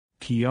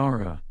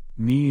Kiara,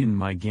 me and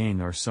my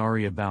gang are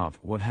sorry about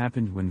what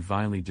happened when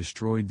Violy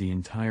destroyed the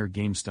entire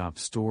GameStop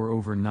store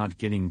over not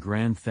getting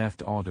Grand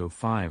Theft Auto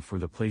 5 for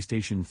the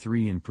PlayStation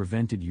 3 and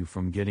prevented you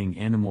from getting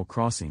Animal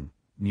Crossing: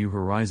 New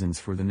Horizons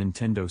for the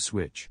Nintendo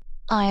Switch.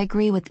 I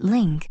agree with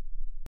Link.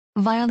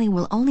 Violy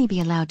will only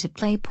be allowed to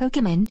play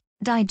Pokemon,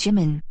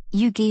 Digimon,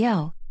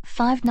 Yu-Gi-Oh!,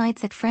 Five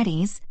Nights at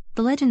Freddy's,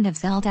 The Legend of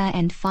Zelda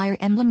and Fire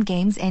Emblem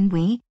games and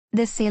Wii,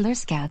 the Sailor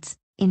Scouts,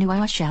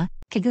 Inuyasha,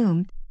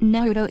 Kagome,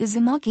 Naruto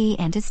Uzumaki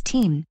and his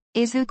team,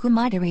 Izuku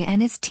Midori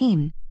and his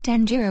team,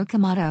 Tanjiro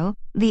Kamado,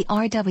 the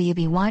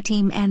RWBY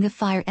team and the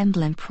Fire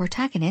Emblem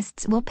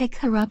protagonists will pick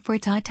her up for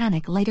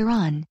Titanic later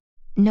on.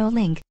 No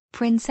Link,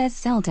 Princess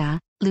Zelda,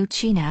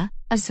 Lucina,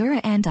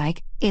 Azura and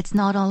Ike, it's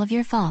not all of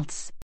your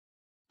faults.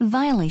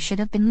 Violy should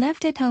have been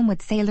left at home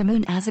with Sailor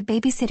Moon as a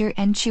babysitter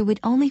and she would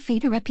only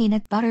feed her a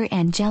peanut butter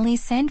and jelly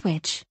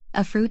sandwich,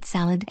 a fruit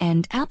salad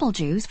and apple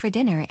juice for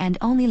dinner and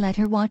only let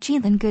her watch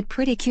Ethan Good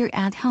Pretty Cure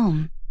at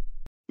home.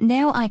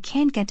 Now I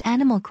can't get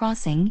Animal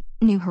Crossing: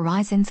 New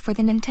Horizons for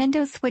the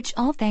Nintendo Switch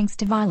all thanks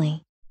to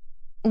Violy.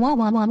 Wah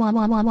wah wah wah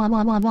wah wah wah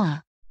wah wah wah.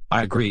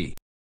 I agree.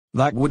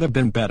 That would have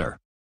been better.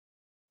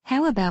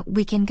 How about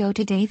we can go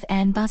to Dave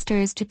and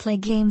Buster's to play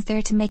games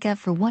there to make up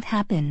for what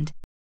happened?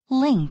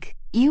 Link,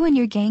 you and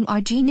your gang are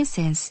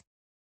geniuses.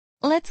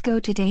 Let's go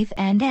to Dave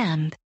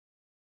and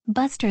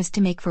Buster's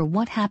to make for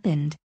what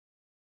happened.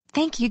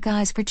 Thank you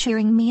guys for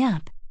cheering me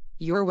up.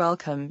 You're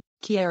welcome,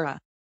 Kiara.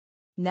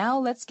 Now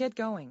let's get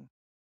going.